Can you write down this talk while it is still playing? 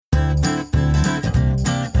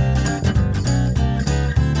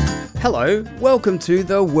Hello, welcome to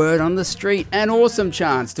The Word on the Street, an awesome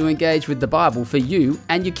chance to engage with the Bible for you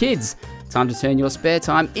and your kids. Time to turn your spare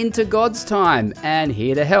time into God's time, and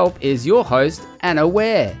here to help is your host, Anna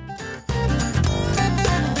Ware.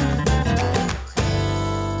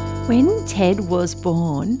 When Ted was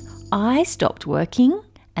born, I stopped working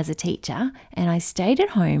as a teacher and I stayed at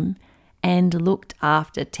home and looked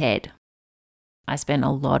after Ted. I spent a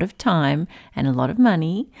lot of time and a lot of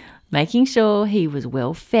money making sure he was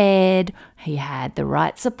well fed, he had the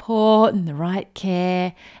right support and the right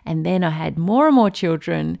care, and then I had more and more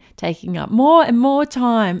children taking up more and more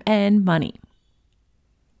time and money.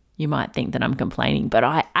 You might think that I'm complaining, but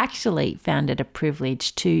I actually found it a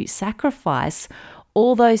privilege to sacrifice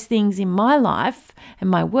all those things in my life and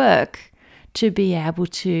my work to be able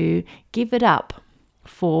to give it up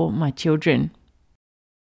for my children.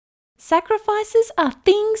 Sacrifices are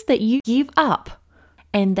things that you give up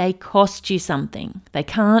and they cost you something. They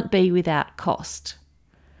can't be without cost.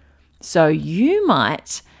 So you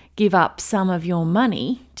might give up some of your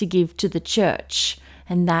money to give to the church,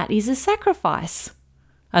 and that is a sacrifice.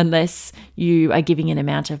 Unless you are giving an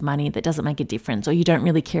amount of money that doesn't make a difference or you don't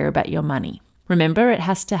really care about your money. Remember, it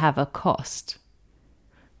has to have a cost.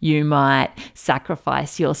 You might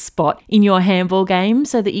sacrifice your spot in your handball game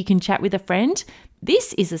so that you can chat with a friend.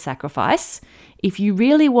 This is a sacrifice if you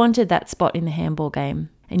really wanted that spot in the handball game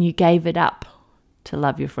and you gave it up to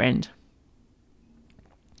love your friend.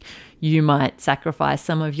 You might sacrifice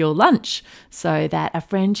some of your lunch so that a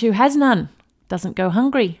friend who has none doesn't go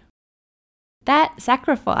hungry. That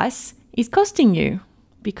sacrifice is costing you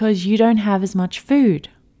because you don't have as much food.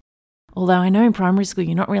 Although I know in primary school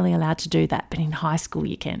you're not really allowed to do that, but in high school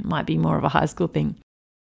you can. Might be more of a high school thing.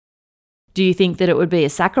 Do you think that it would be a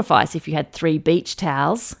sacrifice if you had 3 beach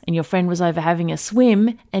towels and your friend was over having a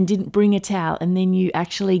swim and didn't bring a towel and then you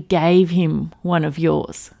actually gave him one of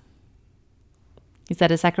yours? Is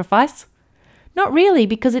that a sacrifice? Not really,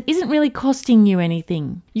 because it isn't really costing you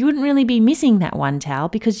anything. You wouldn't really be missing that one towel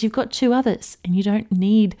because you've got 2 others and you don't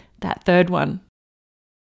need that third one.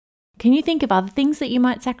 Can you think of other things that you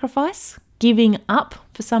might sacrifice? Giving up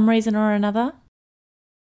for some reason or another?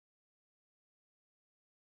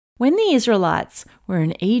 When the Israelites were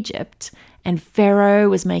in Egypt and Pharaoh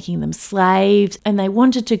was making them slaves and they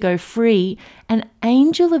wanted to go free, an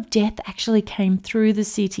angel of death actually came through the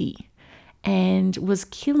city and was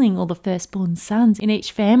killing all the firstborn sons in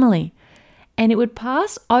each family. And it would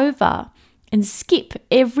pass over and skip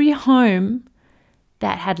every home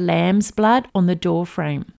that had lamb's blood on the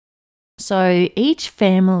doorframe. So each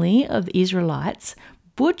family of the Israelites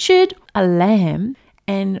butchered a lamb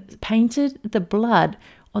and painted the blood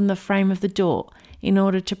on the frame of the door in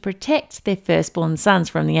order to protect their firstborn sons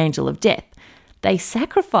from the angel of death. They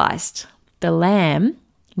sacrificed the lamb,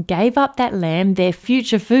 gave up that lamb, their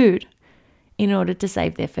future food, in order to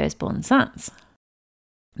save their firstborn sons.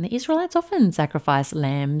 And the Israelites often sacrifice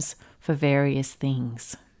lambs for various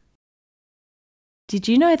things. Did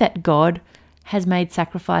you know that God has made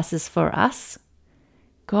sacrifices for us?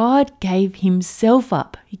 God gave himself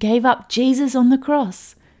up. He gave up Jesus on the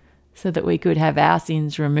cross so that we could have our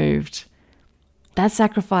sins removed. That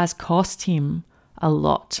sacrifice cost him a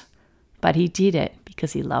lot, but he did it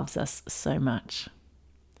because he loves us so much.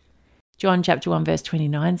 John chapter 1 verse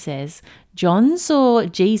 29 says, John saw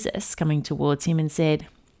Jesus coming towards him and said,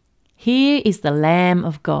 "Here is the Lamb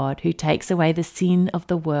of God who takes away the sin of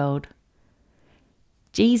the world."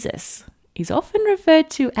 Jesus is often referred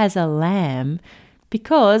to as a lamb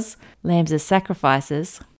because lambs are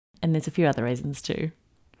sacrifices, and there's a few other reasons too.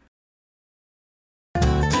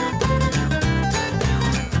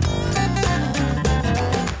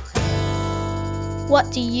 What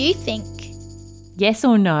do you think? Yes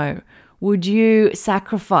or no? Would you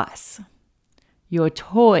sacrifice your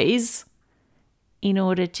toys in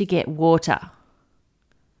order to get water?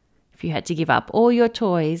 If you had to give up all your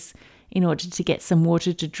toys in order to get some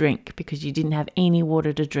water to drink because you didn't have any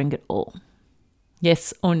water to drink at all.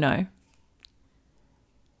 Yes or no?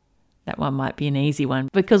 That one might be an easy one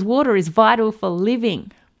because water is vital for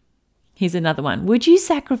living. Here's another one. Would you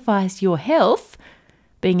sacrifice your health,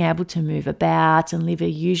 being able to move about and live a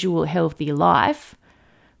usual healthy life,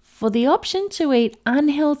 for the option to eat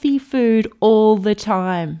unhealthy food all the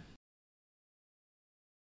time?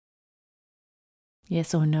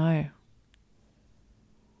 Yes or no?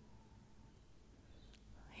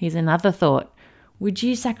 Here's another thought. Would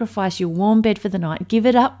you sacrifice your warm bed for the night, give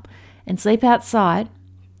it up and sleep outside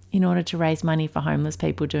in order to raise money for homeless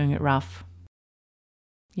people doing it rough?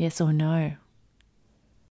 Yes or no?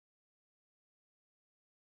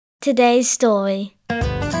 Today's story.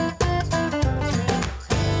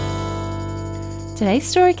 Today's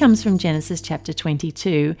story comes from Genesis chapter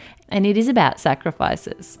 22, and it is about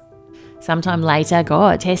sacrifices. Sometime later,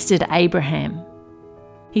 God tested Abraham.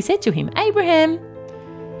 He said to him, "Abraham."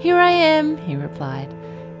 "Here I am," he replied.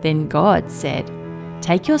 Then God said,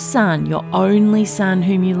 "Take your son, your only son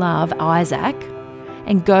whom you love, Isaac,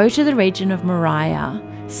 and go to the region of Moriah.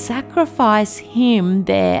 Sacrifice him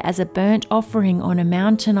there as a burnt offering on a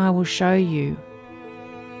mountain I will show you."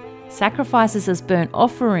 Sacrifices as burnt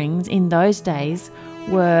offerings in those days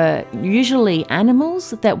were usually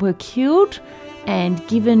animals that were killed and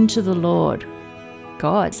given to the Lord.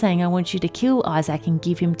 God saying, "I want you to kill Isaac and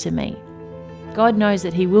give him to me." God knows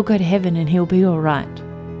that he will go to heaven and he'll be all right.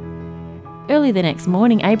 Early the next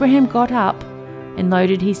morning, Abraham got up and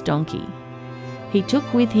loaded his donkey. He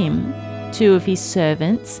took with him 2 of his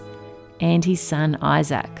servants and his son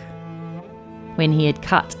Isaac. When he had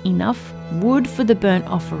cut enough wood for the burnt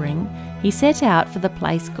offering, he set out for the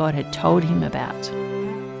place God had told him about.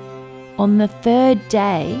 On the 3rd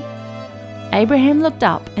day, Abraham looked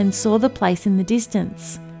up and saw the place in the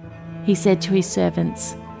distance. He said to his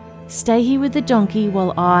servants, "Stay here with the donkey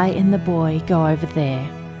while I and the boy go over there.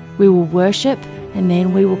 We will worship and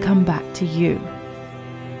then we will come back to you."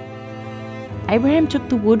 Abraham took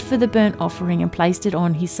the wood for the burnt offering and placed it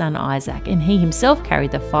on his son Isaac, and he himself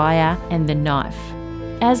carried the fire and the knife.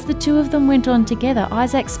 As the 2 of them went on together,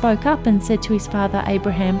 Isaac spoke up and said to his father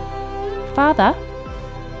Abraham, "Father?"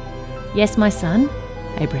 "Yes, my son,"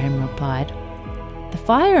 Abraham replied. "The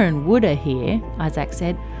fire and wood are here," Isaac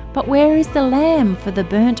said, "but where is the lamb for the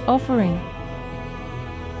burnt offering?"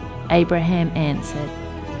 Abraham answered,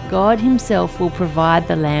 "God himself will provide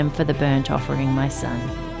the lamb for the burnt offering, my son."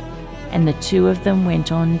 And the 2 of them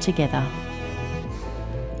went on together.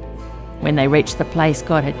 When they reached the place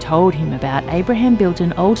God had told him about, Abraham built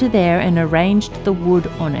an altar there and arranged the wood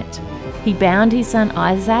on it. He bound his son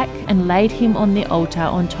Isaac and laid him on the altar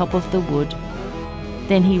on top of the wood.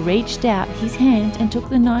 Then he reached out his hand and took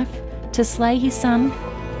the knife to slay his son.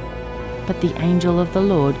 But the angel of the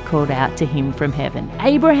Lord called out to him from heaven,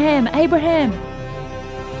 "Abraham, Abraham!"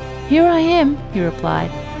 "Here I am," he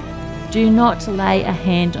replied. "Do not lay a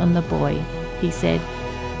hand on the boy," he said.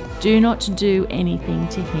 "Do not do anything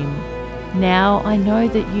to him. Now I know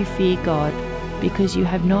that you fear God, because you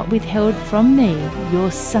have not withheld from me your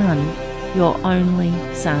son, your only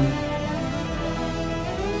son."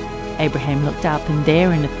 Abraham looked up, and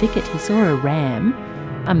there in a thicket he saw a ram,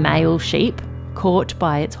 a male sheep, caught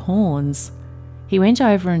by its horns. He went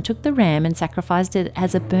over and took the ram and sacrificed it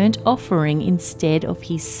as a burnt offering instead of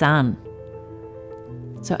his son.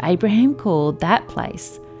 So Abraham called that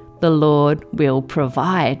place, "The Lord will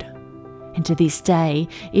provide." And to this day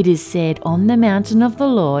it is said, "On the mountain of the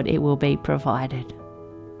Lord it will be provided."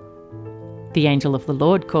 The angel of the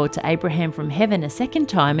Lord called to Abraham from heaven a second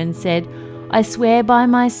time and said, "I swear by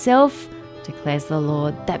myself, declares the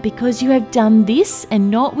Lord, that because you have done this and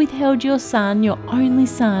not withheld your son, your only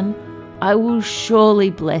son, I will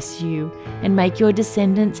surely bless you and make your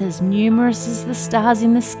descendants as numerous as the stars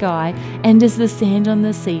in the sky and as the sand on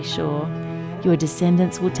the seashore. Your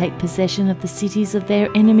descendants will take possession of the cities of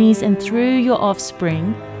their enemies, and through your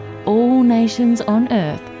offspring, all nations on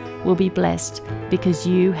earth will be blessed because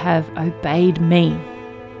you have obeyed me."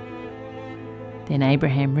 Then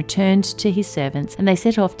Abraham returned to his servants, and they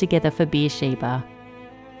set off together for Beersheba.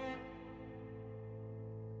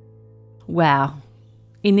 Wow.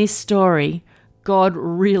 In this story, God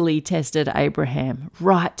really tested Abraham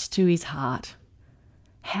right to his heart.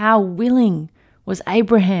 How willing was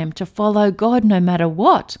Abraham to follow God no matter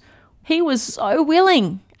what? He was so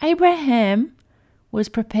willing. Abraham was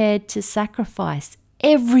prepared to sacrifice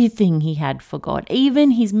everything he had for God,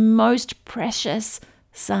 even his most precious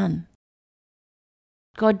son.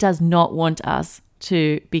 God does not want us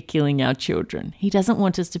to be killing our children. He doesn't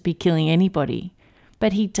want us to be killing anybody,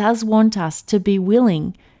 but he does want us to be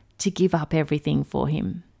willing to give up everything for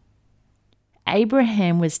him.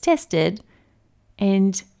 Abraham was tested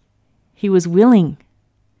and he was willing.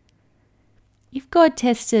 If God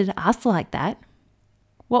tested us like that,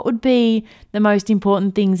 what would be the most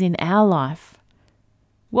important things in our life?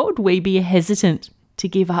 What would we be hesitant to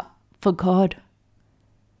give up for God?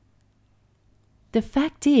 The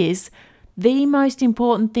fact is, the most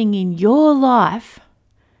important thing in your life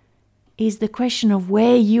is the question of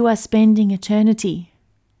where you are spending eternity.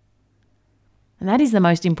 And that is the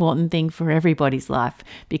most important thing for everybody's life,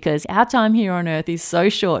 because our time here on earth is so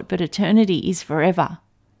short, but eternity is forever.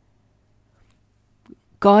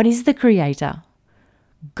 God is the creator.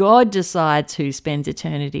 God decides who spends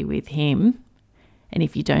eternity with him. And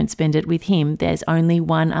if you don't spend it with him, there's only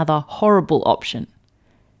one other horrible option.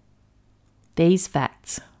 These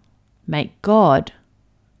facts make God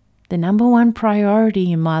the number one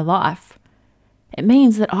priority in my life. It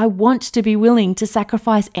means that I want to be willing to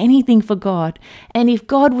sacrifice anything for God. And if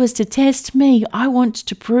God was to test me, I want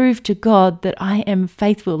to prove to God that I am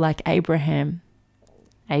faithful like Abraham.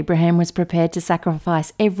 Abraham was prepared to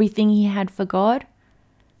sacrifice everything he had for God.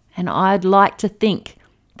 And I'd like to think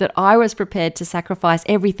that I was prepared to sacrifice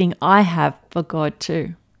everything I have for God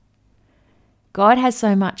too. God has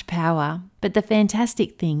so much power, but the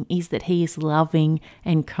fantastic thing is that he is loving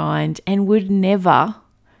and kind and would never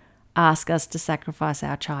ask us to sacrifice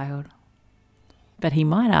our child. But he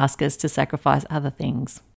might ask us to sacrifice other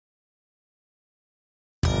things.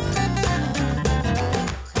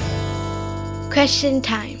 Question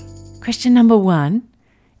time. Question number 1.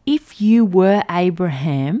 If you were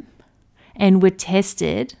Abraham and were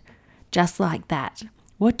tested just like that,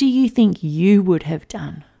 what do you think you would have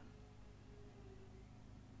done?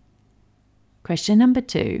 Question number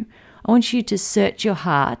 2. I want you to search your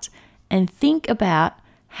heart and think about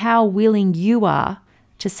how willing you are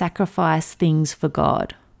to sacrifice things for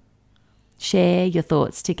God. Share your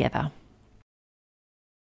thoughts together.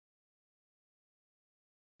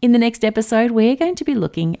 In the next episode, we're going to be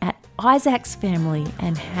looking at Isaac's family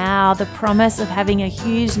and how the promise of having a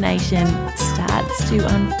huge nation starts to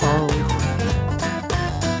unfold.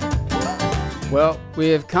 Well, we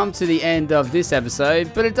have come to the end of this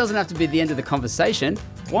episode, but it doesn't have to be the end of the conversation.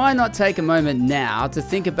 Why not take a moment now to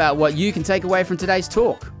think about what you can take away from today's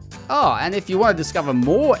talk? Oh, and if you want to discover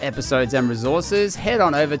more episodes and resources, head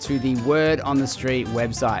on over to the Word on the Street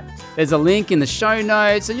website. There's a link in the show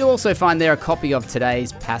notes, and you'll also find there a copy of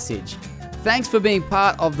today's passage. Thanks for being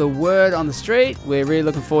part of the Word on the Street. We're really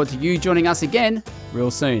looking forward to you joining us again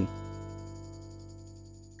real soon.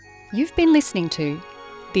 You've been listening to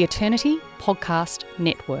the Eternity Podcast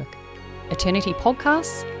Network,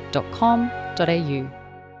 eternitypodcasts.com.au.